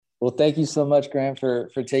Well, thank you so much, Grant, for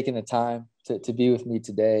taking the time to be with me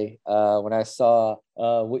today. When I saw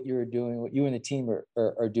what you were doing, what you and the team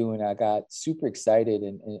are doing, I got super excited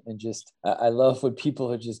and just I love when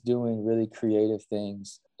people are just doing really creative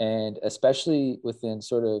things, and especially within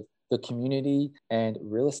sort of the community and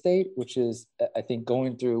real estate, which is, I think,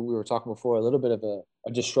 going through, we were talking before, a little bit of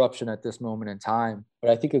a disruption at this moment in time,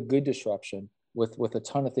 but I think a good disruption with a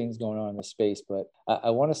ton of things going on in the space. But I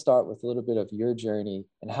want to start with a little bit of your journey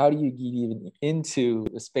and how do you get even into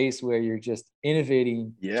a space where you're just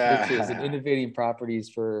innovating churches and Yeah. innovating properties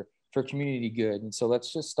for community good. And so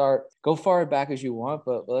let's just start, go far back as you want,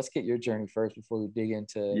 but let's get your journey first before we dig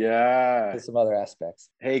into Yeah. some other aspects.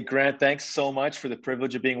 Hey, Grant, thanks so much for the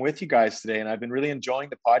privilege of being with you guys today. And I've been really enjoying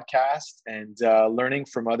the podcast and learning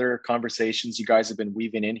from other conversations you guys have been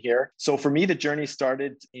weaving in here. So for me, the journey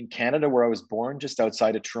started in Canada, where I was born, just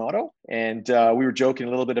outside of Toronto. And we were joking a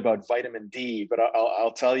little bit about vitamin D, but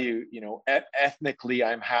I'll tell you, ethnically,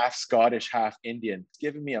 I'm half Scottish, half Indian. It's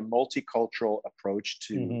given me a multicultural approach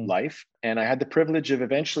to life. And I had the privilege of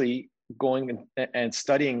eventually going and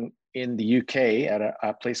studying in the UK at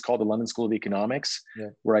a place called the London School of Economics,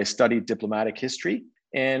 where I studied diplomatic history.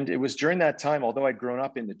 And it was during that time, although I'd grown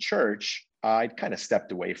up in the church, I'd kind of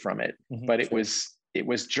stepped away from it. But it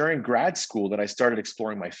was during grad school that I started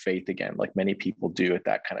exploring my faith again, like many people do at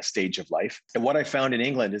that kind of stage of life. And what I found in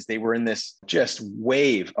England is they were in this just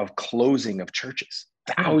wave of closing of churches.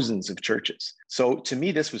 Thousands of churches. So to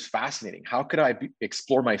me, this was fascinating. How could I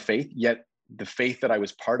explore my faith, yet the faith that I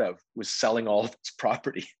was part of was selling all of its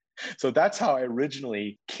property? So that's how I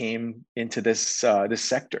originally came into this this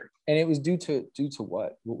sector. And it was due to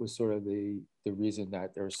what? What was sort of the reason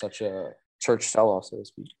that there was such a church sell-off, so to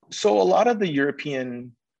speak? So a lot of the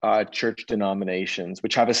European church denominations,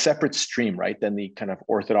 which have a separate stream, right, than the kind of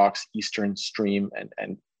Orthodox Eastern stream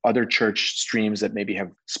and other church streams that maybe have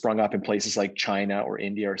sprung up in places like China or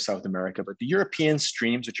India or South America. But the European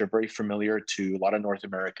streams, which are very familiar to a lot of North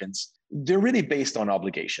Americans, they're really based on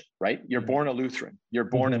obligation, right? You're born a Lutheran, you're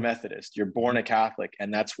born a Methodist, you're born a Catholic,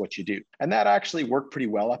 and that's what you do. And that actually worked pretty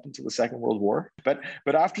well up until the Second World War. But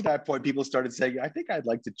after that point, people started saying, I think I'd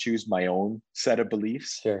like to choose my own set of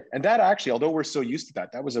beliefs. Sure. And that actually, although we're so used to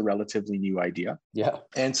that, that was a relatively new idea. Yeah.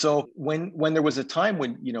 And so when there was a time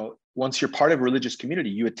when, once you're part of a religious community,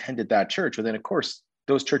 you attended that church. Well, then, of course,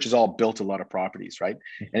 those churches all built a lot of properties, right?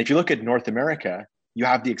 And if you look at North America, you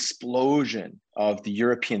have the explosion of the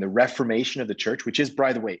Reformation of the church, which is,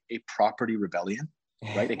 by the way, a property rebellion,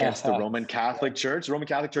 right, against the Roman Catholic Church. The Roman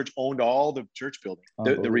Catholic Church owned all the church buildings.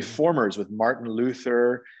 The reformers with Martin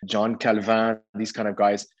Luther, John Calvin, these kind of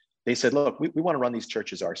guys, they said, look, we want to run these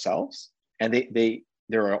churches ourselves. And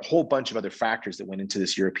there are a whole bunch of other factors that went into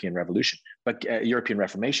this European Reformation. But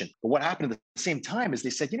what happened at the same time is they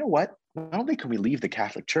said, you know what? Not only can we leave the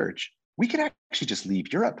Catholic Church, we can actually just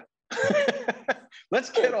leave Europe. Let's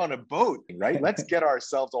get on a boat, right? Let's get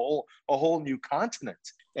ourselves a whole new continent.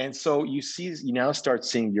 And so you now start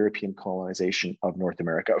seeing European colonization of North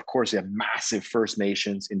America. Of course, you have massive First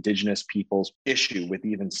Nations, indigenous peoples issue with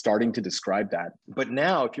even starting to describe that. But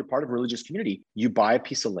now, if you're part of a religious community, you buy a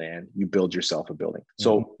piece of land, you build yourself a building.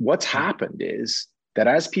 So what's happened is that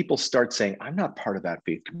as people start saying, I'm not part of that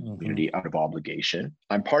faith community out of obligation,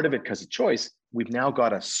 I'm part of it because of choice, we've now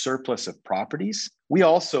got a surplus of properties. We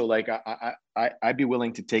also, like, I'd be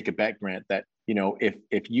willing to take a bet, Grant, that,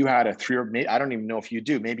 if you had I don't even know if you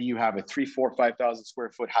do, maybe you have a 3, 4, 5,000 square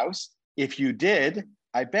foot house. If you did,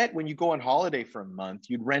 I bet when you go on holiday for a month,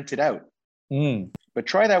 you'd rent it out. But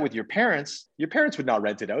try that with your parents. Your parents would not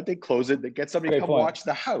rent it out. They close it. They get somebody to come watch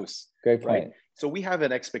the house. Great point. Right? So we have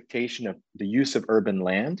an expectation of the use of urban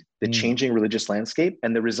land, the changing religious landscape.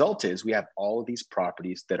 And the result is we have all of these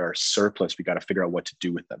properties that are surplus. We got to figure out what to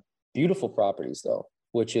do with them. Beautiful properties, though,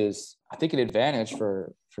 which is, I think, an advantage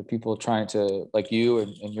for people trying to, like you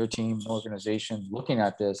and your team and organization, looking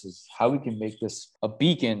at this is how we can make this a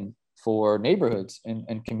beacon for neighborhoods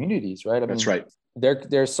and communities, right? That's right.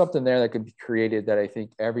 There's something there that can be created that I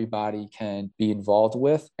think everybody can be involved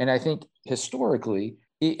with. And I think historically,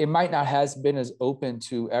 it might not have been as open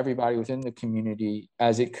to everybody within the community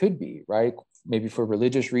as it could be, right? Maybe for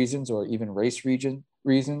religious reasons or even race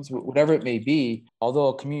reasons, whatever it may be.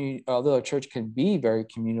 Although a church can be very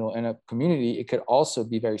communal in a community, it could also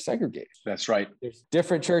be very segregated. That's right. There's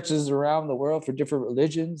different churches around the world for different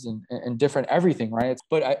religions and different everything, right?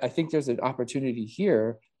 But I think there's an opportunity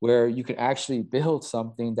here where you can actually build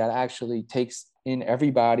something that actually takes in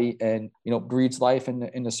everybody and, breathes life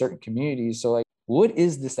in a certain community. So, like, what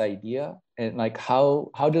is this idea, and like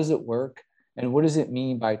how does it work, and what does it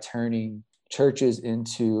mean by turning churches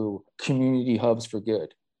into community hubs for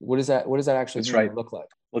good? What does that actually look like?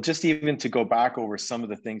 Well, just even to go back over some of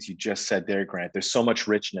the things you just said there, Grant, there's so much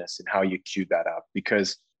richness in how you queued that up.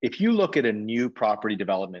 Because if you look at a new property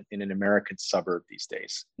development in an American suburb these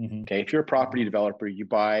days, okay, if you're a property developer, you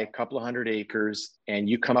buy a couple of hundred acres and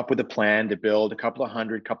you come up with a plan to build a couple of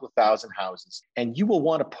hundred, couple of thousand houses, and you will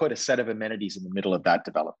want to put a set of amenities in the middle of that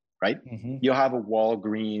development, right? You'll have a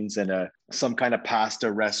Walgreens and some kind of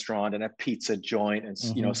pasta restaurant and a pizza joint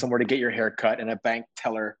and somewhere to get your hair cut and a bank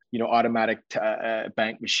teller, automatic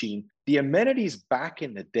bank machine. The amenities back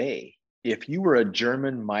in the day, if you were a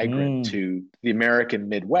German migrant to the American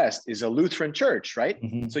Midwest, is a Lutheran church, right?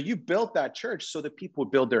 So you built that church so that people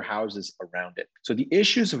would build their houses around it. So the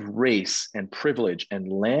issues of race and privilege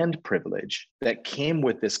and land privilege that came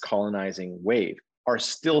with this colonizing wave are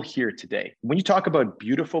still here today. When you talk about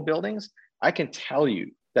beautiful buildings, I can tell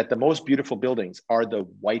you that the most beautiful buildings are the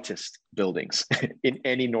whitest buildings in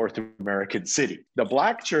any North American city. The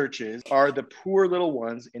Black churches are the poor little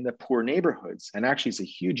ones in the poor neighborhoods. And actually, it's a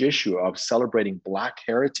huge issue of celebrating Black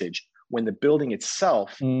heritage when the building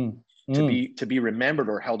itself to be remembered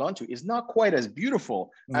or held onto is not quite as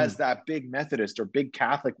beautiful as that big Methodist or big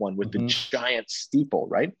Catholic one with the giant steeple,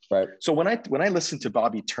 right? Right. So when I listened to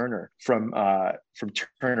Bobby Turner from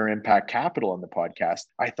Turner Impact Capital on the podcast,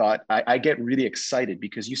 I thought I get really excited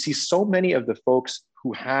because you see so many of the folks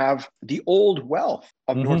who have the old wealth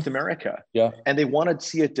of North America, and they want to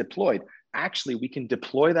see it deployed. Actually, we can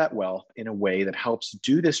deploy that wealth in a way that helps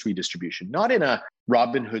do this redistribution, not in a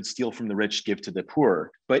Robin Hood, steal from the rich, give to the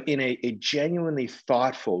poor, but in a genuinely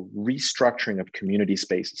thoughtful restructuring of community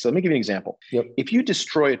spaces. So let me give you an example. If you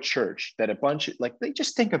destroy a church that they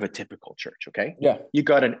just think of a typical church, okay? You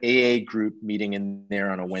got an AA group meeting in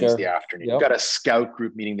there on a Wednesday afternoon. You've got a scout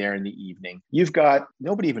group meeting there in the evening. You've got,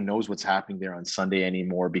 nobody even knows what's happening there on Sunday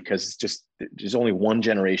anymore because there's only one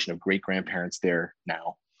generation of great grandparents there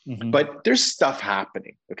now. But there's stuff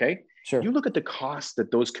happening, okay? Sure. You look at the cost that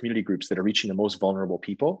those community groups that are reaching the most vulnerable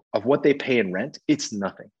people of what they pay in rent, it's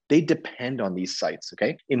nothing. They depend on these sites,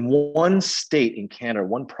 okay? In one state in Canada,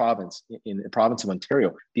 one province, in the province of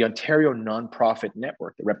Ontario, the Ontario Nonprofit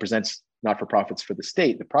Network that represents not-for-profits for the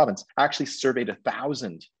state, the province, actually surveyed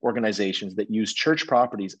 1,000 organizations that use church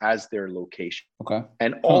properties as their location. Okay.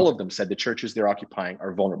 And all of them said the churches they're occupying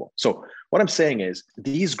are vulnerable. So what I'm saying is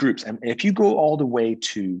these groups, and if you go all the way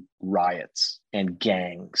to riots and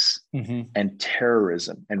gangs and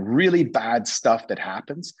terrorism and really bad stuff that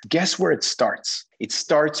happens, guess where it starts? It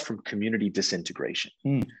starts from community disintegration.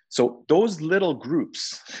 So those little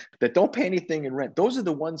groups that don't pay anything in rent, those are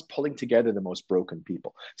the ones pulling together the most broken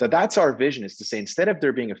people. So that's our vision, is to say, instead of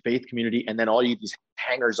there being a faith community and then all you these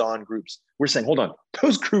hangers-on groups, we're saying, hold on,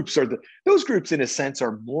 those groups in a sense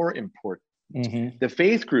are more important. The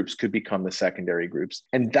faith groups could become the secondary groups.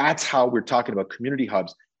 And that's how we're talking about community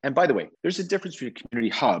hubs. And by the way, there's a difference between a community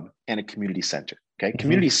hub and a community center. Okay.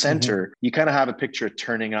 Community center, you kind of have a picture of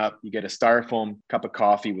turning up, you get a styrofoam cup of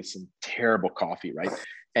coffee with some terrible coffee, right?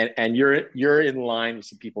 And you're in line with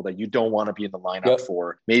some people that you don't want to be in the lineup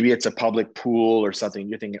for. Maybe it's a public pool or something.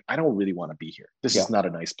 You're thinking, I don't really want to be here. This is not a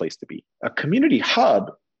nice place to be. A community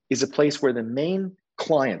hub is a place where the main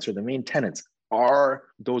clients or the main tenants are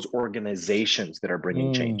those organizations that are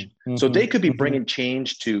bringing change. So they could be bringing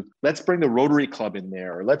change to, let's bring the Rotary Club in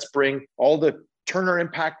there, or let's bring all the Turner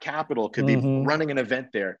Impact Capital could be running an event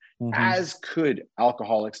there, as could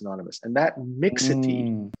Alcoholics Anonymous. And that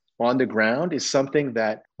mixity on the ground is something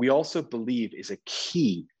that we also believe is a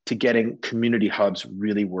key to getting community hubs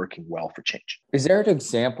really working well for change. Is there an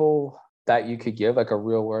example that you could give, like a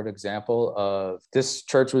real world example of this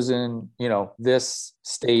church was in, this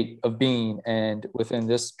state of being, and within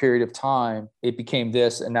this period of time, it became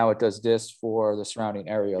this, and now it does this for the surrounding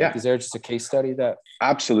area? Like, is there just a case study that?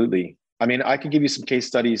 Absolutely. I mean, I could give you some case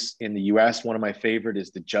studies in the US. One of my favorite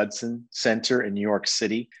is the Judson Center in New York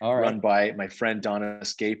City, run by my friend Donna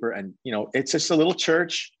Scaper. And, it's just a little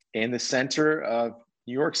church in the center of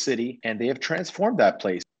New York City, and they have transformed that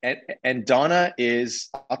place. And Donna is,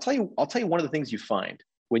 I'll tell you one of the things you find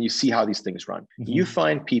when you see how these things run. You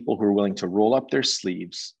find people who are willing to roll up their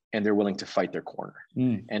sleeves and they're willing to fight their corner.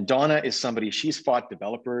 And Donna is somebody, she's fought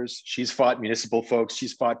developers, she's fought municipal folks,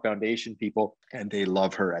 she's fought foundation people, and they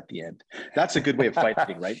love her at the end. That's a good way of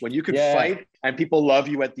fighting, right? When you can fight and people love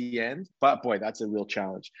you at the end, but boy, that's a real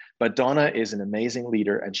challenge. But Donna is an amazing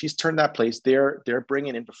leader, and she's turned that place. They're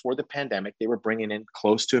bringing in, before the pandemic, they were bringing in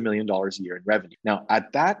close to $1 million a year in revenue. Now,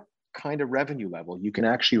 at that kind of revenue level, you can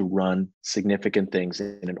actually run significant things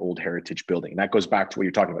in an old heritage building. And that goes back to what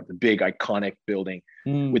you're talking about, the big iconic building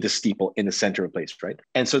with the steeple in the center of the place, right?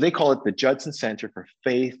 And so they call it the Judson Center for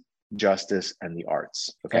Faith, justice, and the arts.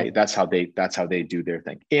 Okay. That's how they do their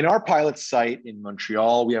thing. In our pilot site in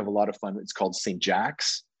Montreal, we have a lot of fun. It's called St.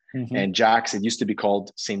 Jack's. Mm-hmm. And Jack's, it used to be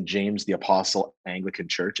called St. James the Apostle Anglican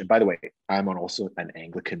Church. And by the way, I'm also an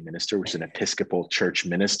Anglican minister, which is an Episcopal church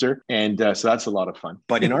minister. And so that's a lot of fun.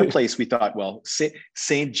 But in our place, we thought, well,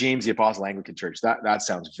 St. James the Apostle Anglican Church, that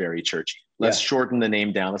sounds very churchy. Let's shorten the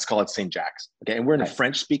name down. Let's call it St. Jack's. Okay. And we're in the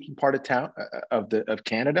French-speaking part of town, of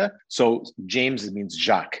Canada. So James means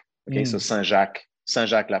Jacques. Okay. So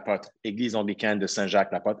Saint-Jacques-l'Apôtre, Église Anglicane de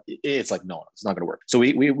Saint-Jacques-l'Apôtre. It's like, no, it's not going to work. So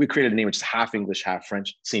we created a name which is half English, half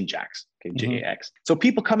French, St. Jack's, okay, J-A-X. So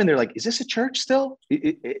people come in, they're like, is this a church still?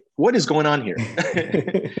 What is going on here?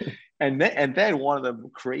 And then one of the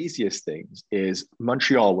craziest things is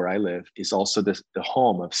Montreal, where I live, is also the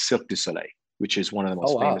home of Cirque du Soleil, which is one of the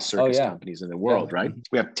most famous circus companies in the world, right?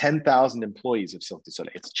 We have 10,000 employees of Cirque du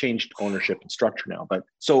Soleil. It's changed ownership and structure now. But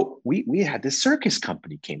so we had this circus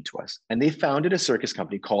company came to us, and they founded a circus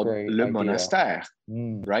company called Le Monastère,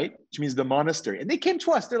 right? Which means the monastery. And they came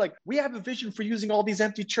to us. They're like, we have a vision for using all these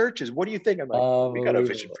empty churches. What do you think? I'm like, we got a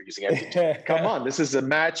vision for using empty churches. Come on, this is a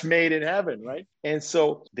match made in heaven, right? And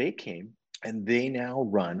so they came. And they now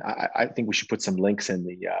run. I think we should put some links in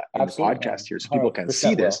the podcast here so people can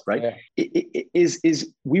see this, right? Yeah. It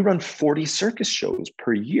we run 40 circus shows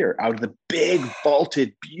per year out of the big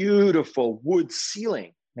vaulted, beautiful wood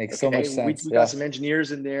ceiling. Makes so much sense. We got some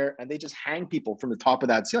engineers in there, and they just hang people from the top of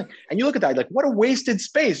that ceiling. And you look at that, like, what a wasted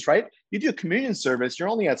space, right? You do a communion service, you're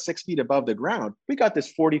only at 6 feet above the ground. We got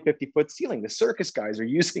this 40, 50-foot ceiling. The circus guys are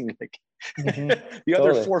using like the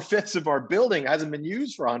other 4/5 of our building hasn't been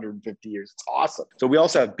used for 150 years. It's awesome. So we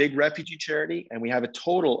also have big refugee charity, and we have a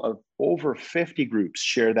total of over 50 groups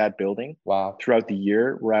share that building. Wow. Throughout the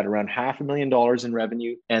year. We're at around $500,000 in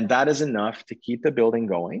revenue. And that is enough to keep the building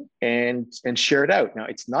going and share it out. Now,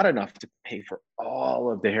 it's not enough to pay for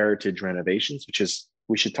all of the heritage renovations, which is,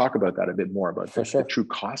 we should talk about that a bit more about the true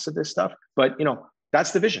cost of this stuff. But,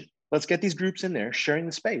 that's the vision. Let's get these groups in there, sharing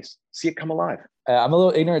the space, see it come alive. I'm a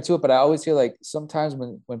little ignorant to it, but I always feel like sometimes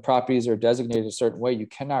when properties are designated a certain way, you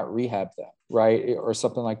cannot rehab them, right? Or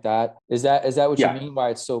something like that. Is that what you mean by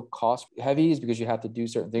it's so cost heavy? Is because you have to do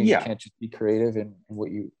certain things. You can't just be creative in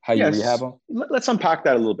how you rehab them. Let's unpack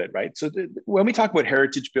that a little bit, right? So when we talk about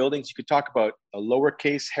heritage buildings, you could talk about a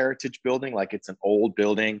lowercase heritage building, like it's an old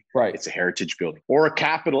building, right? It's a heritage building, or a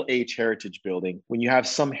capital H heritage building. When you have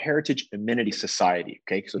some heritage amenity society,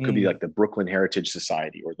 okay, so it could be like the Brooklyn Heritage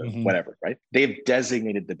Society or the whatever, right? They've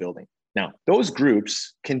designated the building. Now, those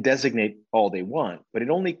groups can designate all they want, but it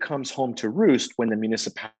only comes home to roost when the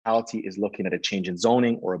municipality is looking at a change in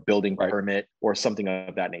zoning or a building permit or something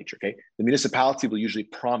of that nature, okay? The municipality will usually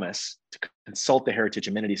promise to consult the heritage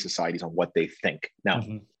amenity societies on what they think. Now,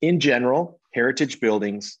 in general, heritage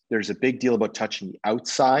buildings, there's a big deal about touching the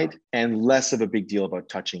outside and less of a big deal about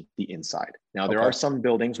touching the inside. Now, there are some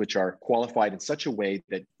buildings which are qualified in such a way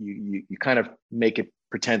that you kind of make it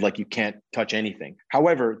pretend like you can't touch anything.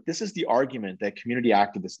 However, this is the argument that community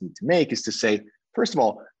activists need to make, is to say, first of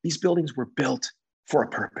all, these buildings were built for a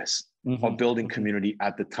purpose of building community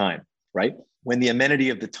at the time, right? When the amenity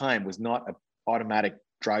of the time was not an automatic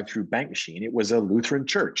drive-through bank machine, it was a Lutheran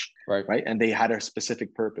church, right? And they had a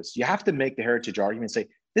specific purpose. You have to make the heritage argument, say,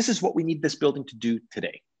 this is what we need this building to do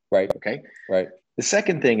today. Right. Okay. Right. The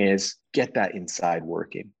second thing is get that inside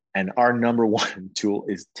working. And our number one tool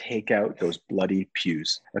is take out those bloody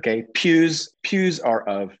pews. Okay. Pews are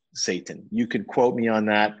of Satan. You can quote me on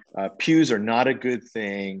that. Pews are not a good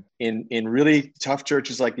thing. In really tough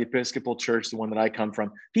churches like the Episcopal Church, the one that I come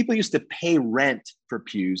from, people used to pay rent for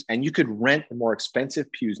pews, and you could rent the more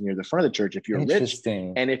expensive pews near the front of the church if you're rich.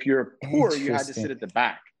 And if you're poor, you had to sit at the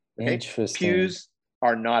back. Okay? Pews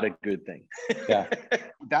are not a good thing. Yeah.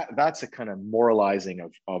 That's a kind of moralizing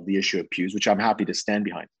of the issue of pews, which I'm happy to stand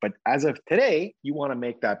behind. But as of today, you want to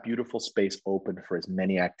make that beautiful space open for as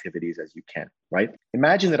many activities as you can, right?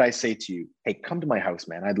 Imagine that I say to you, hey, come to my house,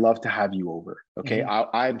 man. I'd love to have you over. Okay.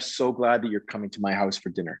 I'm so glad that you're coming to my house for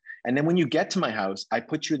dinner. And then when you get to my house, I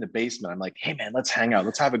put you in the basement. I'm like, hey man, let's hang out.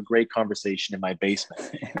 Let's have a great conversation in my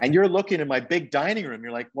basement. And you're looking in my big dining room.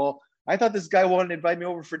 You're like, well, I thought this guy wanted to invite me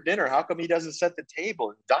over for dinner. How come he doesn't set the table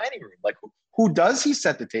in the dining room? Like, who does he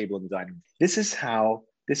set the table in the dining room? This is how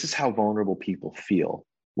vulnerable people feel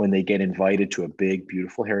when they get invited to a big,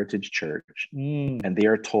 beautiful heritage church and they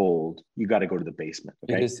are told, you got to go to the basement.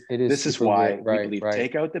 Okay. This is why we believe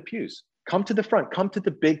take out the pews, come to the front, come to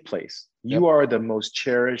the big place. You are the most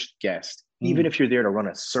cherished guest even if you're there to run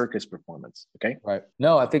a circus performance. Okay. Right.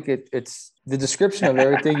 No, I think it's the description of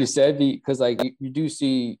everything you said, because like you do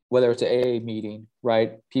see, whether it's an AA meeting,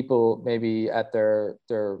 right? People maybe at their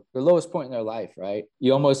lowest point in their life, right?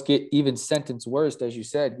 You almost get even sentenced worse, as you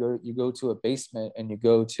said. You go to a basement and you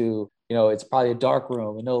go to, it's probably a dark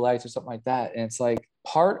room with no lights or something like that. And it's like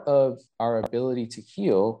part of our ability to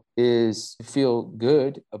heal is to feel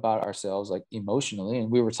good about ourselves, like emotionally.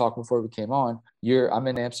 And we were talking before we came on. I'm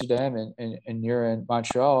in Amsterdam and you're in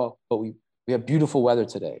Montreal, but we have beautiful weather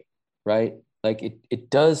today, right? Like it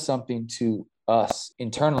does something to us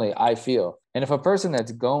internally, I feel. And if a person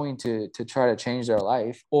that's going to try to change their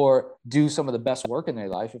life or do some of the best work in their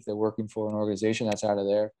life, if they're working for an organization that's out of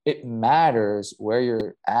there, it matters where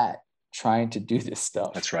you're at trying to do this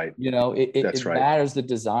stuff. That's right. It matters. The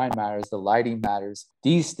design matters. The lighting matters.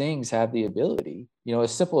 These things have the ability,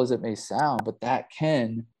 as simple as it may sound, but that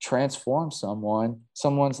can transform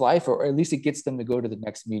someone's life, or at least it gets them to go to the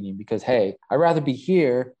next meeting because, hey, I'd rather be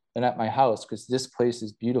here than at my house because this place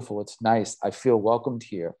is beautiful. It's nice. I feel welcomed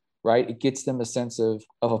here. Right. It gets them a sense of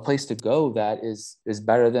a place to go that is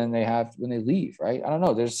better than they have when they leave. Right. I don't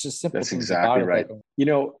know. There's just simple things exactly about right.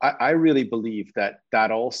 it. I really believe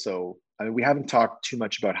that also, I mean, we haven't talked too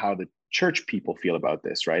much about how the church people feel about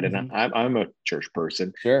this. Right. Mm-hmm. And I'm a church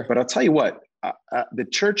person. Sure. But I'll tell you what, the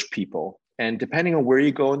church people, and depending on where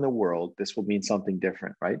you go in the world, this will mean something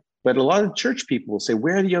different, right? But a lot of church people will say,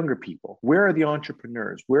 where are the younger people? Where are the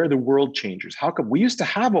entrepreneurs? Where are the world changers? How come we used to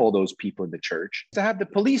have all those people in the church? To have the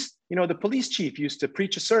police, the police chief used to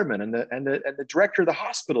preach a sermon, and the director of the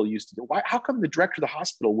hospital used to do. Why? How come the director of the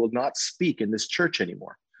hospital will not speak in this church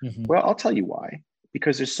anymore? Mm-hmm. Well, I'll tell you why.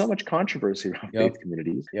 Because there's so much controversy around faith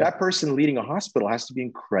communities. That person leading a hospital has to be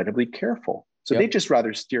incredibly careful. So they just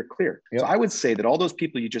rather steer clear. So I would say that all those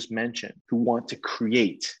people you just mentioned who want to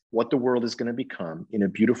create what the world is going to become in a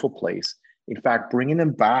beautiful place, in fact, bringing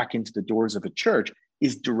them back into the doors of a church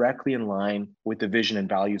is directly in line with the vision and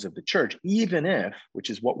values of the church, even if,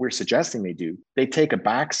 which is what we're suggesting they do, they take a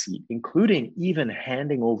backseat, including even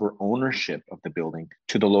handing over ownership of the building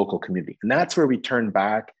to the local community. And that's where we turn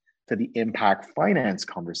back to the impact finance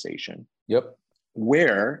conversation. Yep.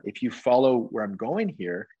 Where, if you follow where I'm going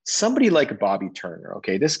here, somebody like Bobby Turner,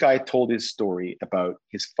 okay, this guy told his story about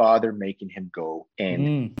his father making him go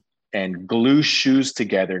and glue shoes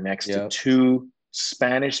together next to two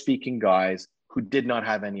Spanish-speaking guys who did not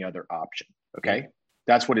have any other option, okay?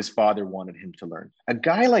 That's what his father wanted him to learn. A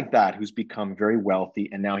guy like that who's become very wealthy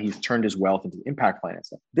and now he's turned his wealth into impact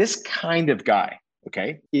finance. This kind of guy,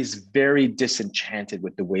 okay, is very disenchanted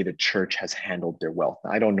with the way the church has handled their wealth.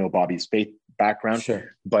 Now, I don't know Bobby's faith background,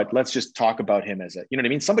 but let's just talk about him as you know what I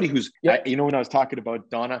mean? Somebody who's, when I was talking about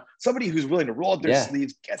Donna, somebody who's willing to roll up their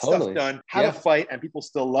sleeves, get stuff done, have a fight, and people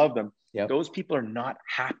still love them. Those people are not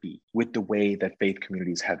happy with the way that faith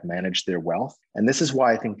communities have managed their wealth. And this is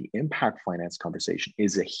why I think the impact finance conversation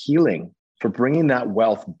is a healing for bringing that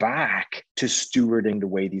wealth back to stewarding the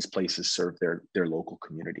way these places serve their local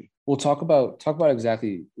community. We'll talk about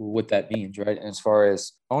exactly what that means, right? And as far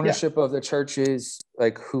as ownership of the churches,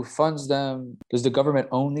 like who funds them, does the government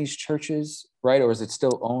own these churches, right? Or is it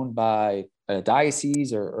still owned by a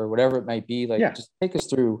diocese or whatever it might be? Like, just take us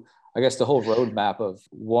through, I guess, the whole roadmap of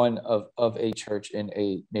one of a church in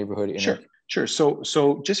a neighborhood. Sure.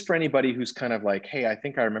 So just for anybody who's kind of like, hey, I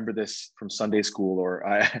think I remember this from Sunday school,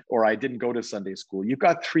 or I didn't go to Sunday school. You've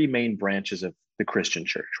got three main branches of the Christian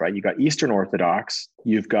church, right? You've got Eastern Orthodox,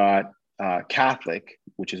 you've got Catholic,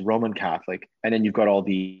 which is Roman Catholic, and then you've got all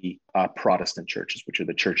the Protestant churches, which are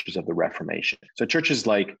the churches of the Reformation. So churches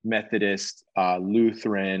like Methodist,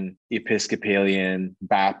 Lutheran, Episcopalian,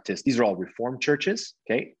 Baptist, these are all Reformed churches,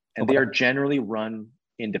 okay? And they are generally run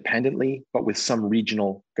independently, but with some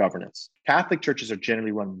regional governance. Catholic churches are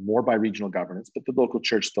generally run more by regional governance, but the local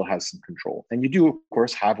church still has some control. And you do, of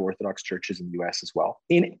course, have Orthodox churches in the US as well.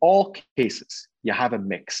 In all cases, you have a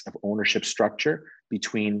mix of ownership structure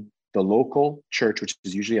between the local church, which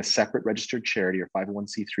is usually a separate registered charity or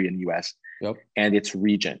 501c3 in the US, and its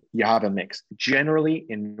region. You have a mix. Generally,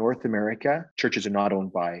 in North America, churches are not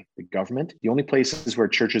owned by the government. The only places where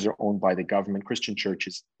churches are owned by the government, Christian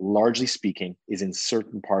churches, largely speaking, is in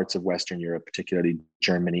certain parts of Western Europe, particularly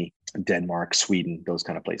Germany, Denmark, Sweden, those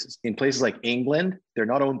kind of places. In places like England, they're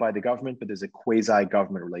not owned by the government, but there's a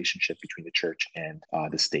quasi-government relationship between the church and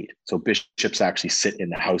the state. So bishops actually sit in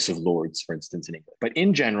the House of Lords, for instance, in England. But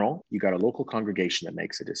in general, you got a local congregation that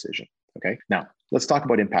makes a decision. Okay. Now let's talk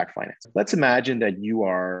about impact finance. Let's imagine that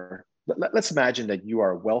let's imagine that you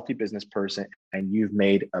are a wealthy business person and you've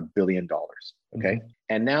made $1 billion. Okay. Mm-hmm.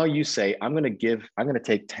 And now you say, I'm going to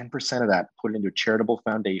take 10% of that, put it into a charitable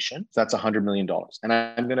foundation. So that's $100 million. And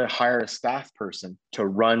I'm going to hire a staff person to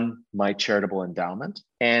run my charitable endowment.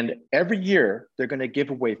 And every year they're going to give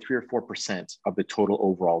away 3 or 4% of the total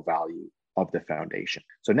overall value of the foundation.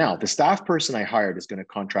 So now the staff person I hired is going to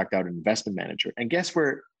contract out an investment manager. And guess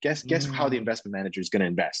how the investment manager is going to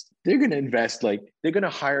invest? They're going to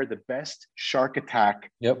hire the best shark attack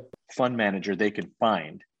fund manager they can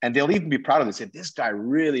find. And they'll even be proud of this. Say, this guy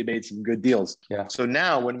really made some good deals. Yeah. So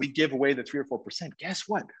now when we give away the 3 or 4%, guess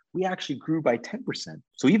what? We actually grew by 10%.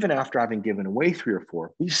 So even after having given away 3 or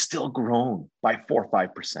 4, we've still grown by 4 or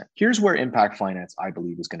 5%. Here's where impact finance, I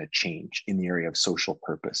believe, is going to change in the area of social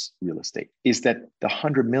purpose real estate, is that the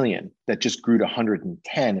 100 million that just grew to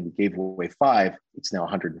 110 and we gave away 5, it's now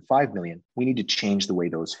 105 million. We need to change the way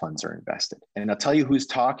those funds are invested. And I'll tell you who's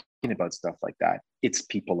talking about stuff like that. It's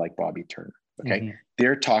people like Bobby Turner. Okay. Mm-hmm.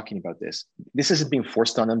 They're talking about this. This isn't being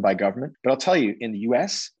forced on them by government, but I'll tell you, in the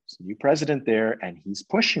US, there's a new president there and he's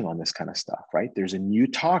pushing on this kind of stuff, right? There's a new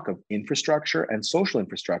talk of infrastructure and social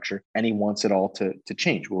infrastructure, and he wants it all to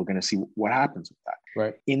change. We're going to see what happens with that.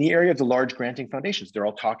 Right. In the area of the large granting foundations, they're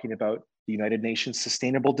all talking about the United Nations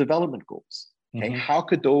Sustainable Development Goals. Okay, mm-hmm. How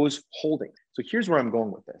could those holdings? So here's where I'm going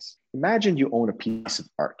with this. Imagine you own a piece of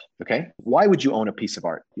art. Okay, why would you own a piece of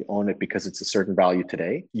art? You own it because it's a certain value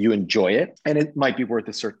today. You enjoy it, and it might be worth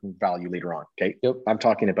a certain value later on. Okay, I'm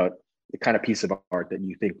talking about the kind of piece of art that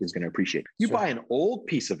you think is going to appreciate. You buy an old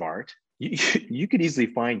piece of art, you could easily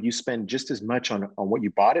find you spend just as much on what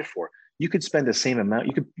you bought it for. You could spend the same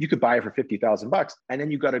amount. You could buy it for $50,000, and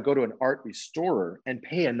then you got to go to an art restorer and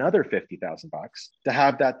pay another $50,000 to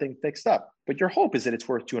have that thing fixed up. But your hope is that it's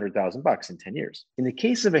worth $200,000 in 10 years. In the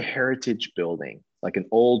case of a heritage building, like an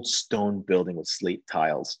old stone building with slate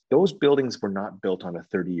tiles, those buildings were not built on a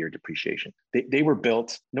 30-year depreciation. They were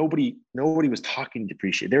built, nobody was talking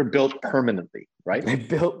depreciation. They were built permanently, right? They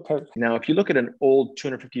built Now, if you look at an old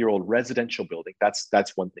 250-year-old residential building,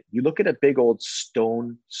 that's one thing. You look at a big old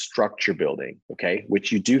stone structure building, okay,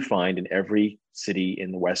 which you do find in every city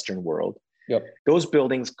in the Western world. Yep. Those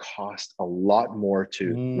buildings cost a lot more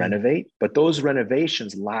to renovate, but those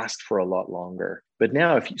renovations last for a lot longer. But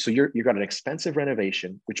now, you've got an expensive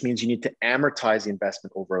renovation, which means you need to amortize the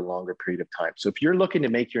investment over a longer period of time. So if you're looking to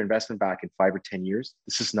make your investment back in 5 or 10 years,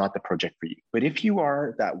 this is not the project for you. But if you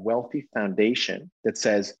are that wealthy foundation that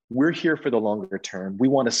says, we're here for the longer term, we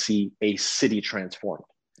want to see a city transformed.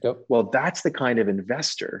 Yep. Well, that's the kind of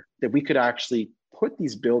investor that we could actually put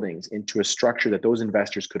these buildings into a structure that those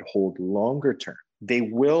investors could hold longer term. They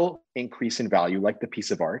will increase in value like the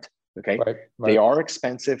piece of art. Okay. Right. They are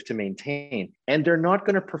expensive to maintain, and they're not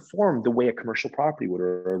going to perform the way a commercial property would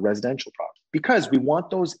or a residential property, because we want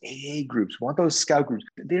those AA groups, we want those scout groups.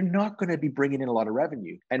 They're not going to be bringing in a lot of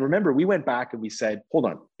revenue. And remember, we went back and we said, hold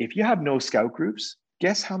on, if you have no scout groups,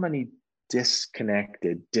 guess how many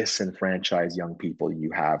disconnected, disenfranchised young people you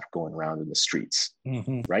have going around in the streets,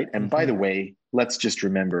 right? And by the way, let's just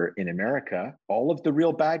remember, in America, all of the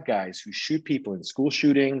real bad guys who shoot people in school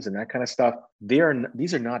shootings and that kind of stuff, these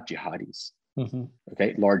are not jihadis,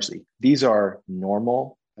 okay? Largely, these are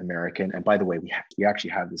normal American. And by the way, we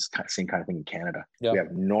actually have this same kind of thing in Canada. Yep. We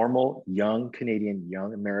have normal, young Canadian,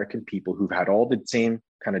 young American people who've had all the same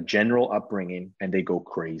kind of general upbringing, and they go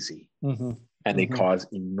crazy. And they cause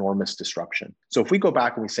enormous disruption. So if we go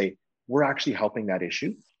back and we say, we're actually helping that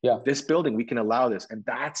issue, this building, we can allow this. And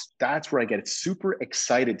that's where I get super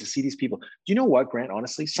excited to see these people. Do you know what, Grant?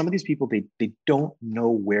 Honestly, some of these people, they don't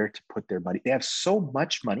know where to put their money. They have so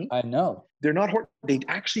much money. I know. They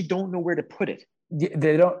actually don't know where to put it.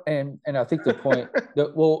 They don't. And I think the point,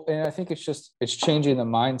 and I think it's changing the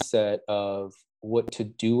mindset of what to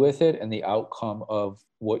do with it and the outcome of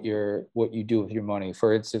what you do with your money.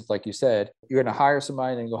 For instance, like you said, you're going to hire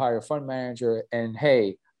somebody and go hire a fund manager, and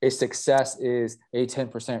hey, a success is a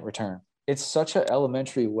 10% return. It's such an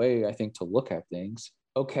elementary way, I think, to look at things.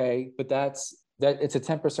 Okay, but it's a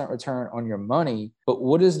 10% return on your money, but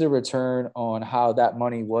what is the return on how that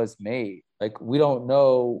money was made? Like, we don't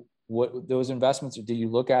know what those investments are. Do you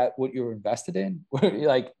look at what you're invested in?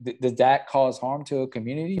 Like, does that cause harm to a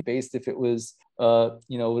community based if it was, it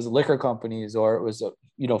was liquor companies or it was,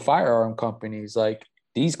 firearm companies? Like,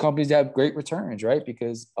 these companies have great returns, right?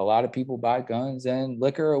 Because a lot of people buy guns and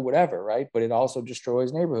liquor or whatever, right? But it also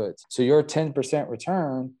destroys neighborhoods. So your 10%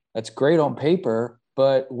 return, that's great on paper,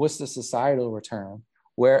 but what's the societal return?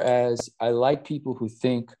 Whereas I like people who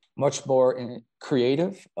think much more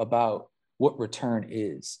creative about what return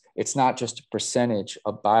is. It's not just a percentage,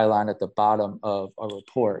 a byline at the bottom of a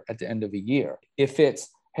report at the end of a year. If it's,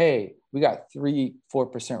 hey, we got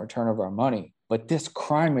 3-4% return of our money, but this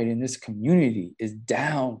crime rate in this community is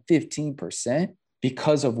down 15%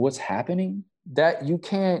 because of what's happening. That you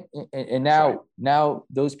can't, and now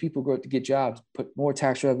those people go to get jobs, put more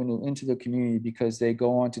tax revenue into the community because they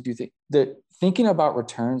go on to do things. The thinking about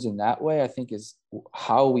returns in that way, I think, is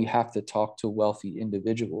how we have to talk to wealthy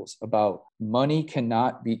individuals about money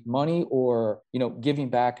cannot be money or,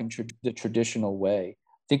 giving back in the traditional way.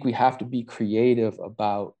 I think we have to be creative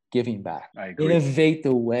about giving back. I agree. Innovate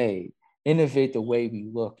the way we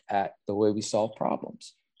look at the way we solve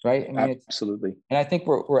problems. Right. I mean, absolutely. And I think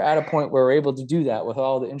we're at a point where we're able to do that with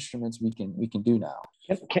all the instruments we can do now.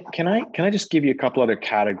 Can I just give you a couple other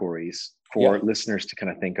categories for listeners to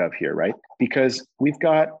kind of think of here, right? Because we've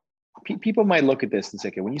got people might look at this and say,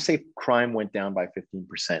 okay, when you say crime went down by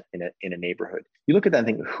 15% in a neighborhood, you look at that and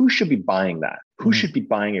think, who should be buying that? Who should be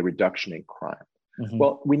buying a reduction in crime?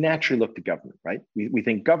 Well, we naturally look to government, right? We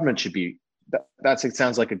think government should be. It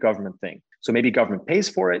sounds like a government thing. So maybe government pays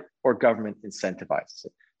for it or government incentivizes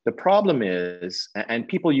it. The problem is, and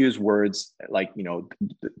people use words like,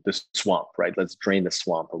 the swamp, right? Let's drain the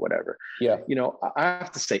swamp or whatever. Yeah. I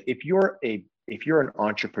have to say, if you're an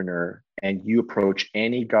entrepreneur and you approach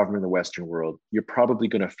any government in the Western world, you're probably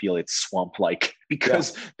going to feel it's swamp-like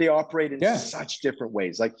because they operate in such different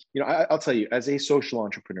ways. Like, I'll tell you, as a social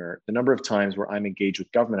entrepreneur, the number of times where I'm engaged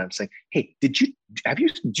with government, I'm saying, hey, do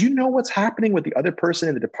you know what's happening with the other person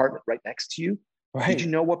in the department right next to you? Right. Did you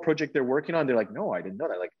know what project they're working on? They're like, no, I didn't know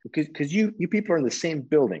that. Like, because you people are in the same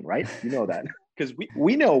building, right? You know that because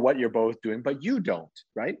we know what you're both doing, but you don't,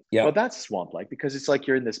 right? Yeah. Well, that's swamp-like because it's like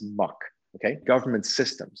you're in this muck. Okay, government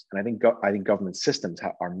systems, and I think government systems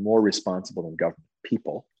are more responsible than government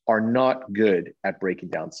people. Are not good at breaking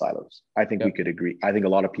down silos. I think we could agree. I think a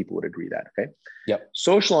lot of people would agree that. Okay. Yep.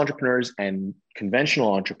 Social entrepreneurs and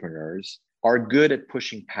conventional entrepreneurs are good at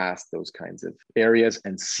pushing past those kinds of areas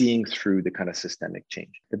and seeing through the kind of systemic change.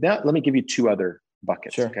 But now let me give you two other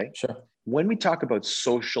buckets. Sure, okay. Sure. When we talk about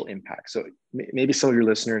social impact, so maybe some of your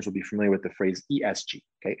listeners will be familiar with the phrase ESG.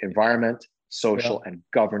 Okay, environment, social, and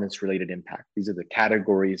governance related impact. These are the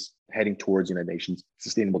categories heading towards United Nations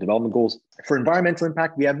Sustainable Development Goals. For environmental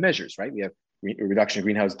impact, we have measures, right? We have reduction of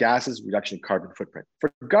greenhouse gases, reduction of carbon footprint.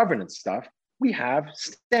 For governance stuff, we have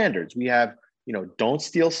standards. We have, don't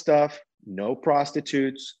steal stuff, no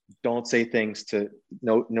prostitutes, don't say things to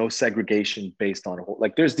no segregation based on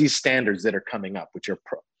like there's these standards that are coming up, which are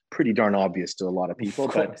pretty darn obvious to a lot of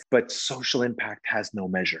people, but social impact has no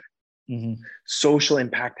measure. Mm-hmm. Social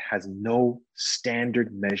impact has no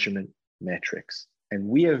standard measurement metrics. And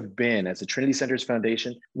we have been, as the Trinity Centers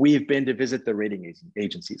Foundation, we've been to visit the rating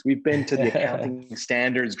agencies. We've been to the accounting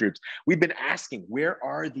standards groups. We've been asking, where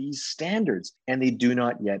are these standards? And they do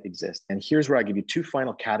not yet exist. And here's where I give you two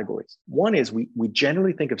final categories. One is we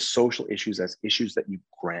generally think of social issues as issues that you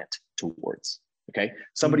grant towards. Okay.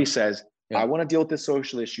 Somebody says, I want to deal with this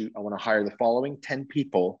social issue. I want to hire the following 10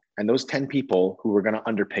 people. And those 10 people who are going to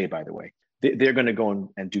underpay, by the way, they're going to go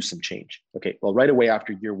and do some change. Okay. Well, right away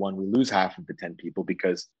after year one, we lose half of the 10 people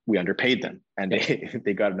because we underpaid them and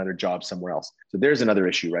they got another job somewhere else. So there's another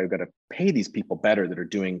issue, right? We've got to pay these people better that are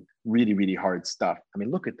doing really, really hard stuff. I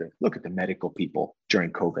mean, look at the medical people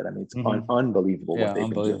during COVID. I mean, it's unbelievable what they've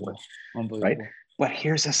been doing. Right? But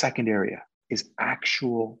here's the second area is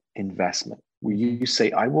actual investment. Where you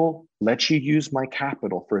say, I will let you use my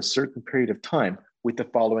capital for a certain period of time with the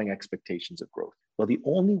following expectations of growth. Well, the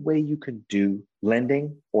only way you can do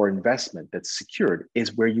lending or investment that's secured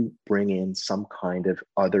is where you bring in some kind of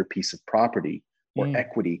other piece of property or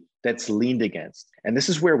equity that's leaned against. And this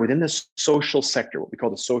is where within the social sector, what we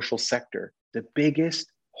call the social sector, the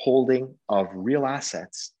biggest holding of real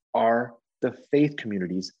assets are the faith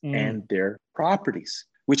communities and their properties,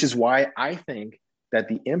 which is why I think that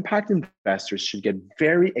the impact investors should get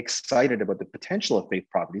very excited about the potential of faith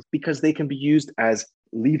properties because they can be used as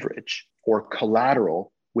leverage or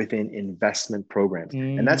collateral within investment programs.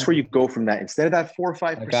 And that's where you go from that. Instead of that 4 or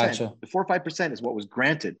 5%, the 4 or 5% is what was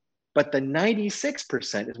granted, but the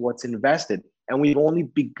 96% is what's invested. And we've only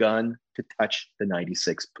begun to touch the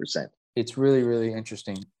 96%. It's really, really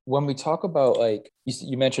interesting. When we talk about, like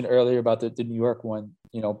you mentioned earlier about the New York one,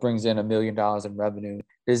 brings in $1 million in revenue.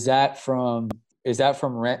 Is that from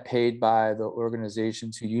rent paid by the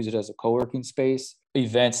organizations who use it as a co-working space,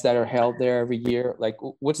 events that are held there every year? Like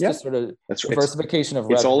what's the sort of diversification of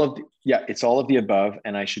revenue? It's all of the above.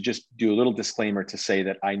 And I should just do a little disclaimer to say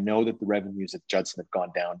that I know that the revenues at Judson have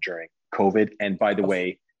gone down during COVID. And by the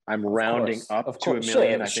way, I'm rounding up to $1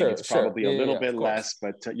 million. I think it's probably a little bit less,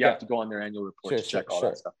 but you have to go on their annual report to check all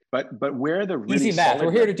that stuff. But where the really easy math,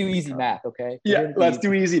 we're here to do easy math, okay? Let's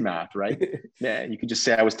do easy math, right? Yeah, you can just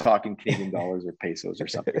say I was talking Canadian dollars or pesos or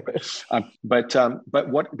something. But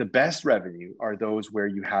what the best revenue are those where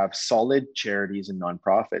you have solid charities and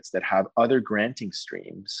nonprofits that have other granting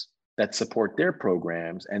streams that support their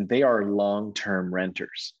programs, and they are long-term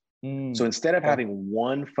renters. So instead of having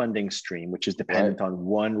one funding stream, which is dependent on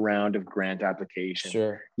one round of grant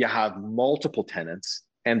application, you have multiple tenants,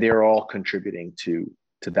 and they're all contributing to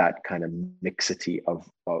that kind of mixity of,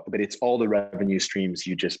 but it's all the revenue streams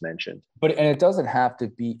you just mentioned. And it doesn't have to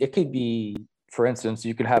be, it could be, for instance,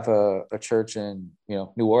 you could have a church in,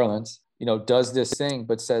 New Orleans, does this thing,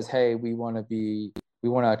 but says, hey, we want to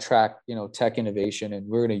attract, tech innovation, and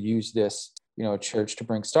we're going to use this, church to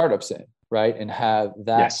bring startups in. Right. And have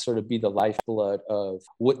that sort of be the lifeblood of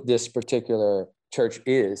what this particular church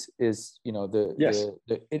is, and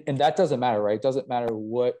that doesn't matter, right? It doesn't matter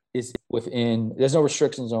what is within, there's no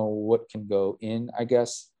restrictions on what can go in, I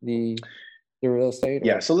guess, the real estate.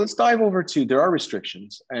 Yeah. So let's dive over to, there are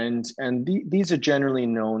restrictions, and these are generally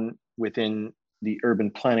known within the urban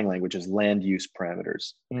planning language as land use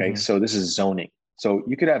parameters. Okay. So this is zoning. So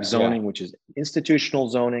you could have zoning, which is institutional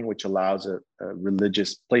zoning, which allows a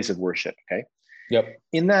religious place of worship. Okay. Yep.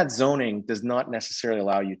 In that zoning does not necessarily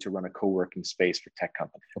allow you to run a co-working space for tech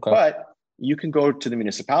company. Okay. But you can go to the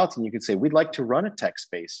municipality and you could say, we'd like to run a tech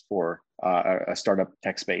space for a startup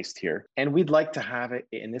tech space here. And we'd like to have it.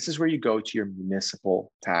 And this is where you go to your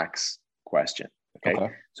municipal tax question. Okay.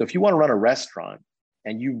 So if you want to run a restaurant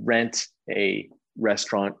and you rent a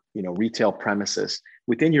restaurant, retail premises,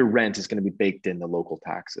 within your rent is going to be baked in the local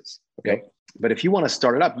taxes. Okay. But if you want to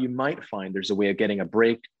start it up, you might find there's a way of getting a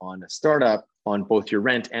break on a startup on both your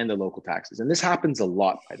rent and the local taxes. And this happens a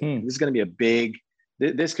lot. By the way. This is going to be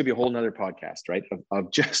this could be a whole nother podcast, right?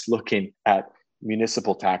 Of just looking at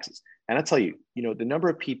municipal taxes. And I'll tell you, the number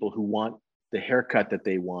of people who want the haircut that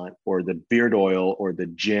they want, or the beard oil, or the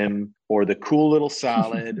gym, or the cool little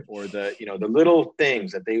salad, or the little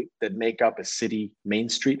things that make up a city main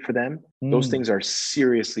street for them, those things are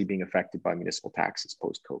seriously being affected by municipal taxes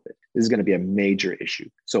post-COVID. This is going to be a major issue.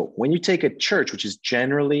 So when you take a church, which is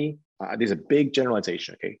generally, there's a big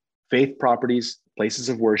generalization, okay? Faith properties, places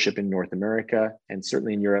of worship in North America, and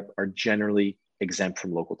certainly in Europe, are generally exempt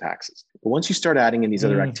from local taxes. But once you start adding in these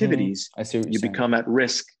other activities, you become at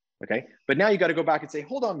risk. Okay. But now you got to go back and say,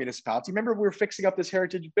 hold on, municipality, remember we're fixing up this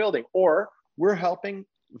heritage building, or we're helping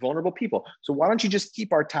vulnerable people. So why don't you just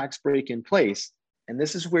keep our tax break in place? And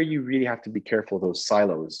this is where you really have to be careful of those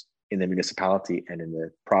silos in the municipality and in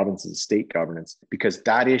the province and state governance, because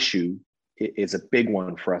that issue is a big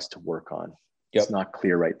one for us to work on. It's not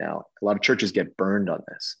clear right now. A lot of churches get burned on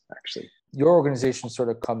this, actually. Your organization sort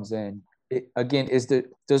of comes in. Does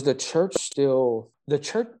the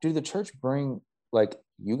church bring like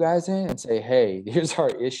you guys in and say, hey, here's our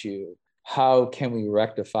issue, how can we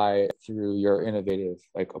rectify it through your innovative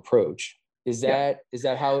approach? Is that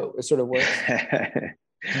how it sort of works?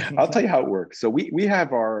 I'll tell you how it works. So we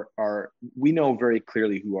have we know very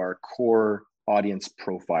clearly who our core audience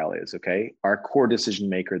profile is. Okay. Our core decision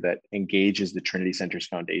maker that engages the Trinity Centers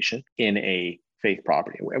Foundation in a faith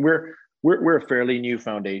property. And we're a fairly new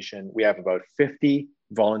foundation. We have about 50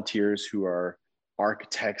 volunteers who are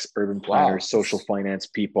architects, urban planners, social finance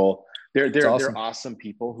people. They're awesome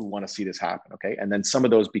people who want to see this happen. Okay. And then some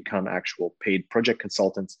of those become actual paid project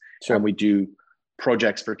consultants. And we do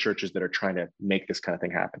projects for churches that are trying to make this kind of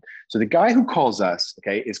thing happen. So the guy who calls us,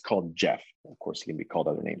 okay, is called Jeff. Of course, he can be called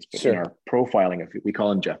other names, but in our profiling, we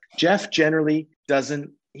call him Jeff. Jeff generally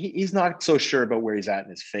he's not so sure about where he's at in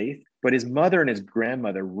his faith, but his mother and his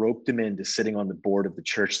grandmother roped him into sitting on the board of the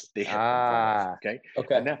church that they had.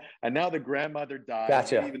 Okay. And now the grandmother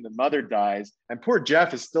dies, and even the mother dies, and poor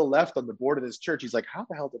Jeff is still left on the board of this church. He's like, how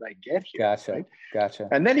the hell did I get here? Gotcha.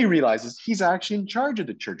 And then he realizes he's actually in charge of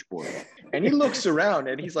the church board, and he looks around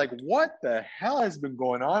and he's like, what the hell has been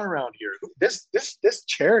going on around here? This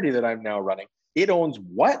charity that I'm now running, it owns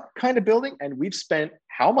what kind of building? And we've spent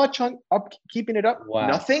how much on keeping it up? Wow.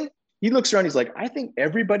 Nothing. He looks around. He's like, I think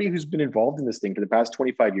everybody who's been involved in this thing for the past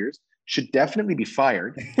 25 years should definitely be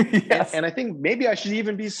fired. And I think maybe I should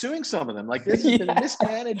even be suing some of them. Like, this has been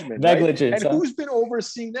mismanagement, negligence, right? And who's been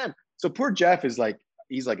overseeing them? So poor Jeff is like,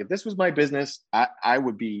 he's like, if this was my business, I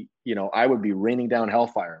would be raining down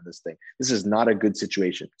hellfire on this thing. This is not a good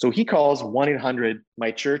situation. So he calls 1-800,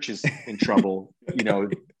 my church is in trouble,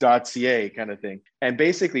 .ca kind of thing. And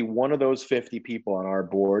basically one of those 50 people on our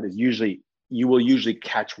board is you will usually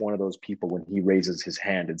catch one of those people when he raises his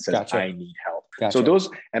hand and says, I need help.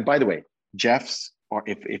 So and by the way, Jeff's or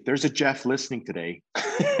if there's a Jeff listening today,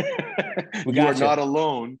 you are not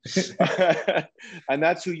alone. And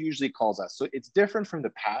that's who usually calls us. So it's different from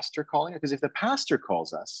the pastor calling it, because if the pastor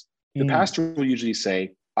calls us, the pastor will usually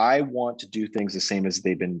say, I want to do things the same as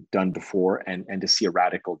they've been done before, and to see a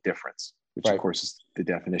radical difference, which of course is the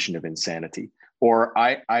definition of insanity. Or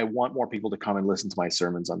I want more people to come and listen to my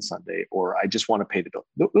sermons on Sunday, or I just want to pay the bill.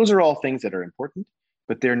 Those are all things that are important,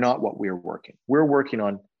 but they're not what we're working. We're working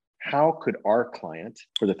on how could our client,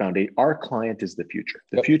 for the foundation, our client is the future,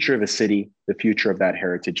 the future of a city, the future of that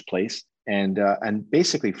heritage place. And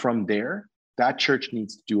basically from there, that church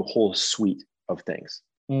needs to do a whole suite of things.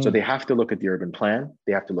 So they have to look at the urban plan.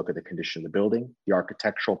 They have to look at the condition of the building, the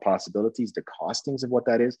architectural possibilities, the costings of what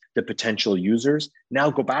that is, the potential users. Now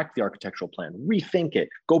go back to the architectural plan, rethink it,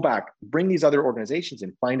 go back, bring these other organizations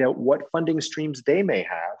and find out what funding streams they may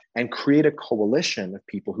have, and create a coalition of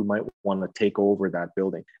people who might want to take over that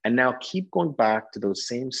building. And now keep going back to those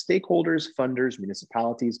same stakeholders, funders,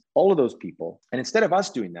 municipalities, all of those people. And instead of us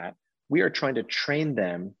doing that, we are trying to train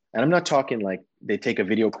them. And I'm not talking like they take a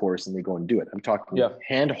video course and they go and do it. I'm talking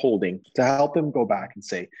hand holding to help them go back and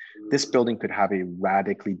say, this building could have a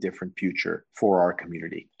radically different future for our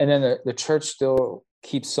community. And then the church still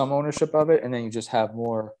keeps some ownership of it. And then you just have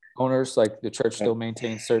more owners, like the church still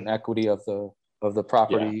maintains certain equity of the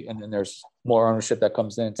property. And then there's more ownership that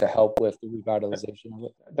comes in to help with the revitalization of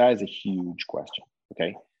it. That is a huge question.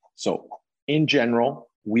 Okay. So in general,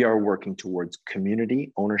 we are working towards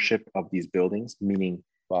community ownership of these buildings, meaning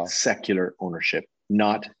secular ownership,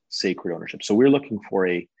 not sacred ownership. So we're looking for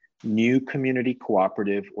a new community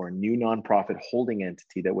cooperative or a new nonprofit holding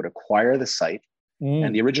entity that would acquire the site,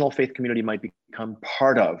 and the original faith community might become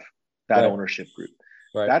part of that ownership group.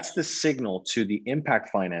 That's the signal to the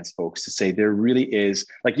impact finance folks to say there really is,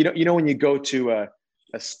 like, you know when you go to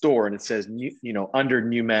a store and it says new, under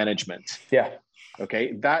new management.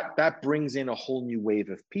 Okay, that brings in a whole new wave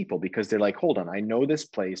of people, because they're like, hold on, I know this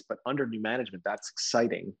place, but under new management, that's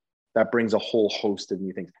exciting. That brings a whole host of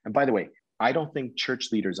new things. And by the way, I don't think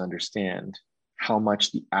church leaders understand how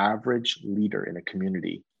much the average leader in a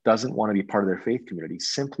community doesn't want to be part of their faith community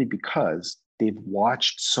simply because they've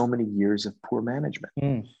watched so many years of poor management.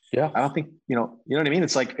 I don't think, you know what I mean?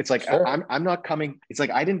 It's like, sure. I'm not coming. It's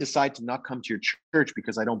like, I didn't decide to not come to your church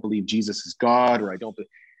because I don't believe Jesus is God, or I don't.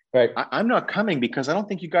 I'm not coming because I don't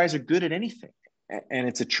think you guys are good at anything. And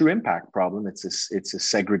it's a true impact problem. It's a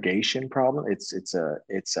segregation problem. It's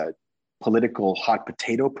a political hot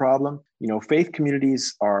potato problem. Faith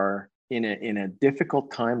communities are in a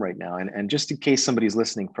difficult time right now. And just in case somebody's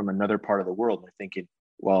listening from another part of the world, they're thinking,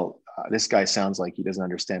 well, this guy sounds like he doesn't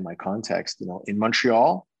understand my context. In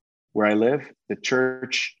Montreal, where I live, the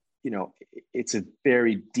church, it's a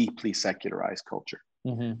very deeply secularized culture.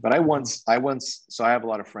 But so I have a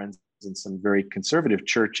lot of friends in some very conservative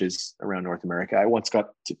churches around North America. I once got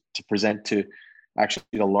to present to actually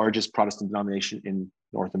the largest Protestant denomination in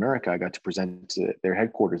North America. I got to present to their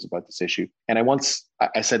headquarters about this issue. And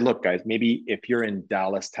I said, look, guys, maybe if you're in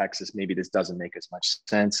Dallas, Texas, maybe this doesn't make as much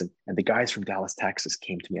sense. And the guys from Dallas, Texas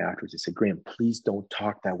came to me afterwards. They said, Graham, please don't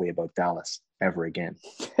talk that way about Dallas ever again.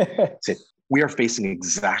 I said, we are facing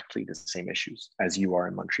exactly the same issues as you are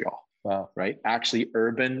in Montreal. Wow. Right. Actually,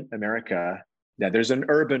 urban America, there's an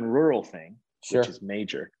urban rural thing, which is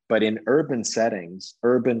major. But in urban settings,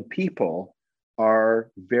 urban people are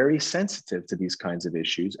very sensitive to these kinds of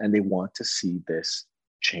issues, and they want to see this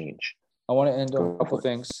change. I want to end on a couple of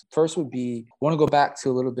things. First would be, I want to go back to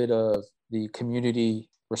a little bit of the community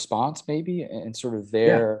response, maybe, and sort of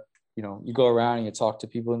their, you go around and you talk to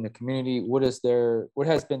people in the community. What has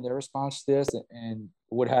been their response to this, and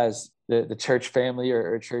what has the church family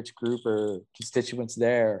or church group or constituents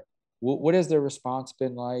there, what has their response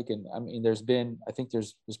been like? And I mean, there's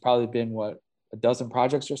probably been a dozen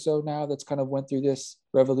projects or so now that's kind of went through this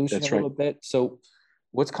revolution little bit. So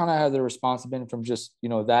what's kind of how the response been from just,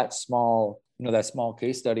 that small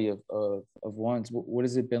case study of ones? What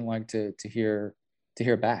has it been like to hear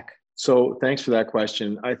back? So thanks for that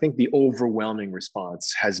question. I think the overwhelming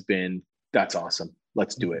response has been, that's awesome.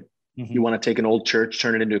 Let's do it. You want to take an old church,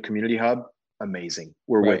 turn it into a community hub? Amazing.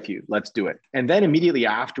 We're with you. Let's do it. And then immediately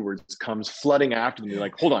afterwards comes flooding after them. You're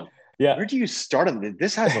like, hold on. Where do you start on this?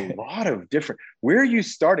 This has a lot of different, where are you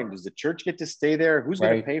starting? Does the church get to stay there? Who's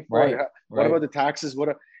going to pay for it? What about the taxes?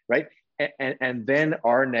 Right? And then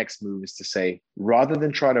our next move is to say, rather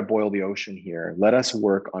than try to boil the ocean here, let us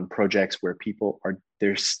work on projects where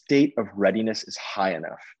their state of readiness is high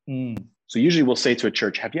enough. So usually we'll say to a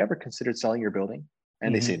church, have you ever considered selling your building?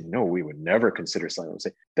 And they say, no, we would never consider selling. We'll say,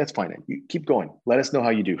 that's fine. You keep going. Let us know how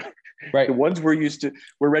you do. The ones we're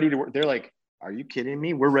ready to work. They're like, are you kidding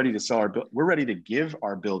me? We're ready to sell we're ready to give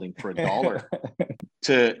our building for $1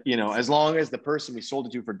 to, as long as the person we sold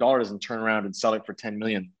it to for $1 doesn't turn around and sell it for 10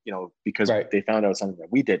 million, because they found out something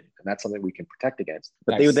that we did, and that's something we can protect against.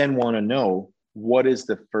 But they would then want to know, what is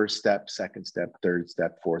the first step, second step, third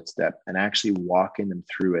step, fourth step, and actually walking them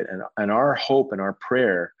through it. And our hope and our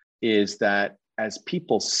prayer is that as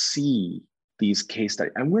people see these case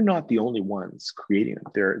studies, and we're not the only ones creating them.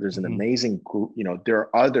 There's an amazing group, there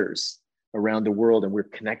are others around the world, and we're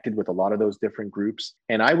connected with a lot of those different groups.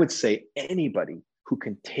 And I would say anybody who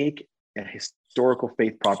can take a historical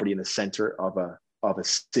faith property in the center of a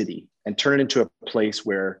city and turn it into a place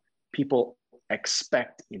where people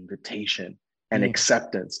expect invitation and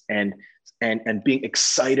acceptance and being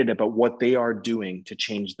excited about what they are doing to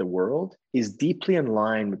change the world is deeply in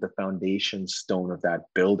line with the foundation stone of that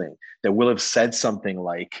building, that will have said something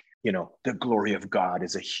like, the glory of God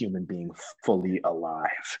is a human being fully alive,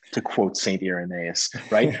 to quote Saint Irenaeus,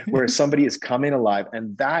 right? Where somebody is coming alive,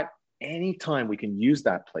 and that anytime we can use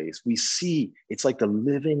that place, we see it's like the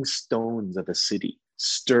living stones of a city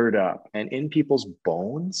stirred up, and in people's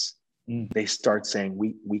bones, they start saying,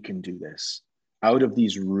 we can do this. Out of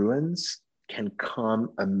these ruins can come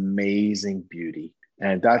amazing beauty.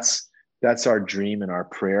 And that's our dream and our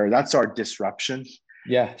prayer. That's our disruption.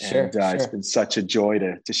 Yeah, sure. And it's been such a joy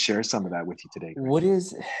to share some of that with you today. What is,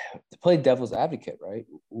 to play devil's advocate, right?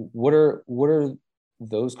 What are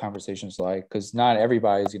those conversations like? Because not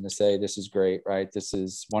everybody's going to say, this is great, right? This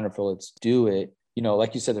is wonderful. Let's do it.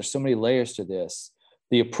 Like you said, there's so many layers to this.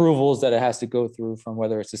 The approvals that it has to go through, from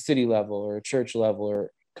whether it's a city level or a church level or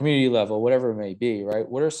community level, whatever it may be, right?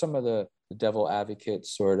 What are some of the devil advocate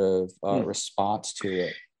sort of response to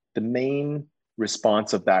it? The main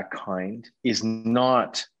response of that kind is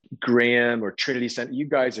not, Graham or Trinity Center, you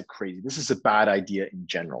guys are crazy. This is a bad idea in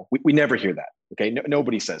general. We never hear that. Okay.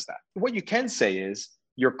 Nobody says that. What you can say is,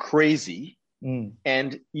 you're crazy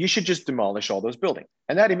and you should just demolish all those buildings.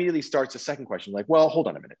 And that immediately starts a second question, like, well, hold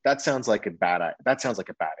on a minute. That sounds like a bad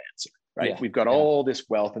answer. Right? Yeah, we've got all this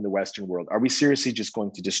wealth in the Western world. Are we seriously just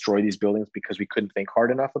going to destroy these buildings because we couldn't think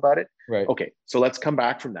hard enough about it? Right. Okay, so let's come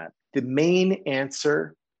back from that. The main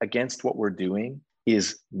answer against what we're doing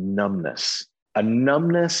is numbness. A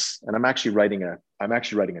numbness, and I'm actually writing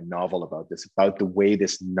a novel about this, about the way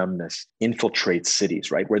this numbness infiltrates cities,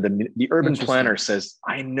 right? Where the urban planner says,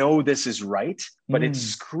 I know this is right, but it's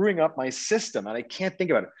screwing up my system and I can't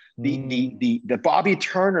think about it. The Bobby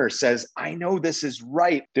Turner says, I know this is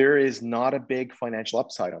right. There is not a big financial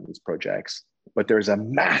upside on these projects, but there's a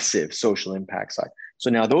massive social impact side. So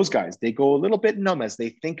now those guys, they go a little bit numb as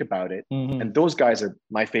they think about it. And those guys are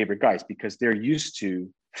my favorite guys, because they're used to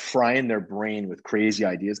frying their brain with crazy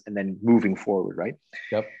ideas and then moving forward, right?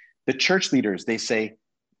 Yep. The church leaders, they say,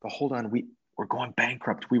 but hold on, we're going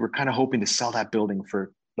bankrupt. We were kind of hoping to sell that building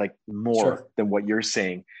for like more than what you're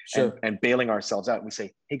saying, and bailing ourselves out. And we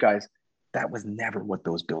say, hey guys, that was never what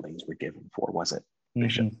those buildings were given for, was it,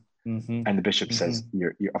 Bishop? And the bishop says,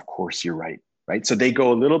 you're of course you're right. Right. So they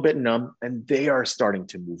go a little bit numb, and they are starting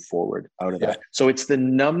to move forward out of that. So it's the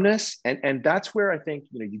numbness. And that's where I think,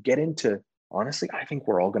 you get into, honestly, I think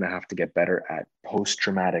we're all going to have to get better at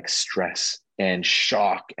post-traumatic stress and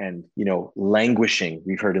shock and, languishing.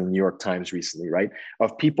 We've heard in the New York Times recently, right?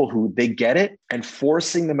 Of people who they get it and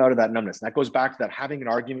forcing them out of that numbness. And that goes back to that having an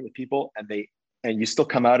argument with people and you still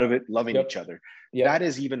come out of it loving each other. That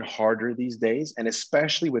is even harder these days. And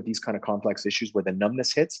especially with these kind of complex issues where the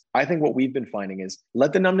numbness hits, I think what we've been finding is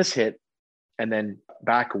let the numbness hit and then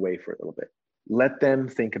back away for a little bit. Let them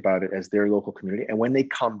think about it as their local community. And when they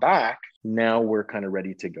come back, now we're kind of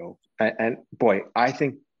ready to go. And boy, I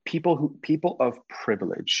think people of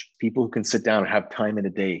privilege, people who can sit down and have time in a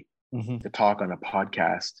day to talk on a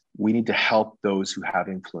podcast, we need to help those who have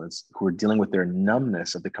influence, who are dealing with their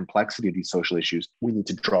numbness of the complexity of these social issues. We need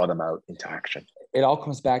to draw them out into action. It all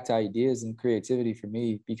comes back to ideas and creativity for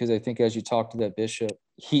me, because I think as you talk to that bishop,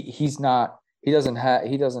 he's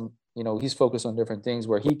focused on different things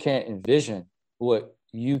where he can't envision what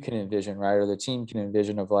you can envision, right? Or the team can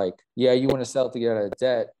envision of like, yeah, you want to sell to get out of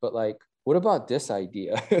debt, but like, what about this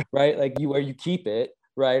idea, right? Like where you keep it,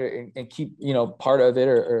 right? And keep, part of it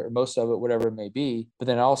or most of it, whatever it may be. But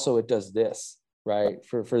then also it does this, right?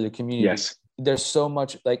 For the community. Yes. There's so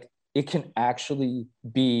much, like it can actually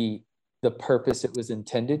be the purpose it was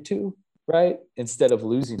intended to, right? Instead of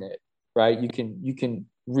losing it, right? You can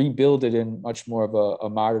rebuild it in much more of a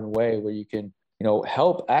modern way where you can,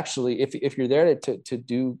 help actually, if you're there to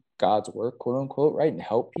do God's work, quote unquote, right? And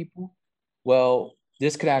help people. Well,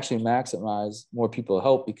 this could actually maximize more people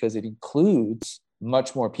help because it includes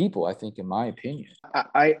much more people, I think, in my opinion.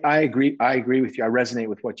 I agree. I agree with you. I resonate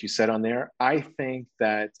with what you said on there. I think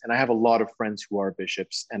that, and I have a lot of friends who are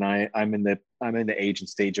bishops, and I'm in the age and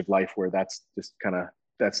stage of life where that's just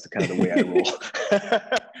that's the kind of the way I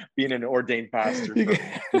roll. Being an ordained pastor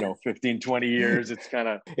for 15, 20 years, it's kind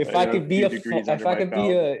of if I could be if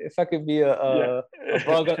I could be yeah.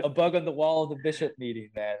 a bug on the wall of the bishop meeting,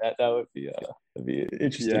 man, that would be that'd be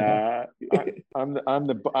interesting. Yeah, I'm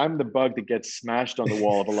the bug that gets smashed on the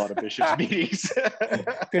wall of a lot of bishops meetings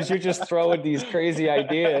because you're just throwing these crazy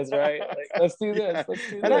ideas, right? Like, let's do this. Let's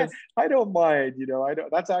do and this. I don't mind, I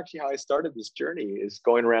don't. That's actually how I started this journey, is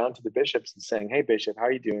going around to the bishops and saying, "Hey, bishop, how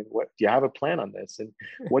are you doing? What do you have a plan on this? And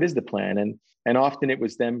what is the plan?" And often it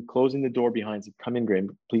was them closing the door behind them. "Come in,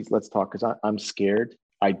 Graham, please, let's talk, because I'm scared.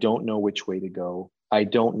 I don't know which way to go. I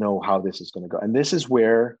don't know how this is going to go." And this is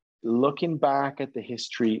where, looking back at the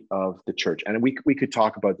history of the church, and we could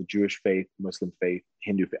talk about the Jewish faith, Muslim faith,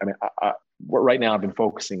 Hindu faith. I mean, right now I've been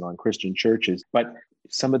focusing on Christian churches, but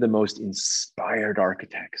some of the most inspired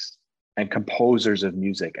architects and composers of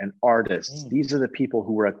music and artists, these are the people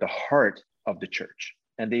who were at the heart of the church.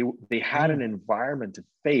 And they had an environment of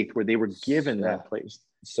faith where they were given that place.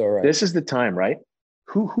 So right. This is the time, right?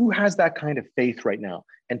 Who has that kind of faith right now?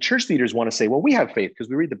 And church leaders want to say, well, we have faith because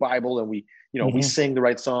we read the Bible and we sing the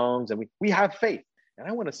right songs and we have faith. And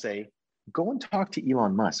I want to say, go and talk to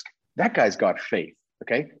Elon Musk. That guy's got faith.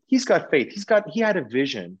 Okay. He's got faith. He had a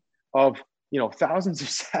vision of, thousands of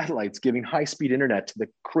satellites giving high-speed internet to the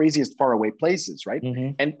craziest faraway places, right?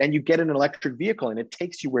 And you get in an electric vehicle and it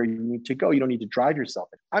takes you where you need to go. You don't need to drive yourself.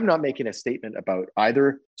 I'm not making a statement about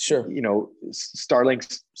either,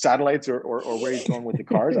 Starlink satellites or where he's going with the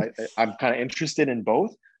cars. I'm kind of interested in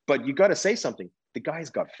both, but you got to say something. The guy's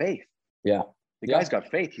got faith. Yeah. The guy's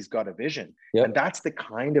got faith. He's got a vision. Yep. And that's the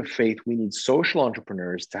kind of faith we need social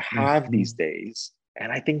entrepreneurs to have these days.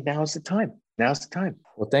 And I think now's the time. Now's the time.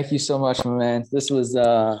 Well, thank you so much, my man. This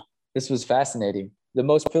was fascinating. The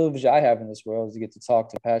most privilege I have in this world is to get to talk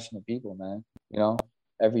to passionate people, man.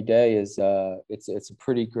 Every day is it's a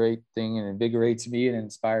pretty great thing, and invigorates me and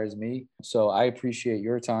inspires me. So I appreciate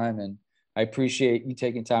your time, and I appreciate you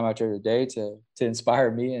taking time out of your day to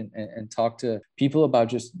inspire me and talk to people about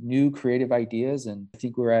just new creative ideas. And I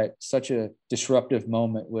think we're at such a disruptive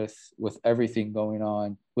moment with everything going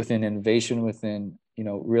on within innovation, within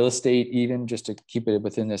real estate, even just to keep it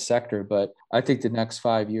within this sector. But I think the next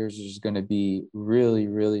 5 years is going to be really,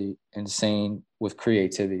 really insane with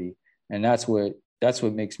creativity. And that's what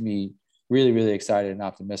makes me really, really excited and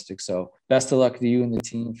optimistic. So best of luck to you and the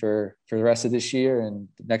team for the rest of this year and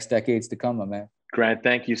the next decades to come, my man. Grant,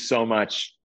 thank you so much.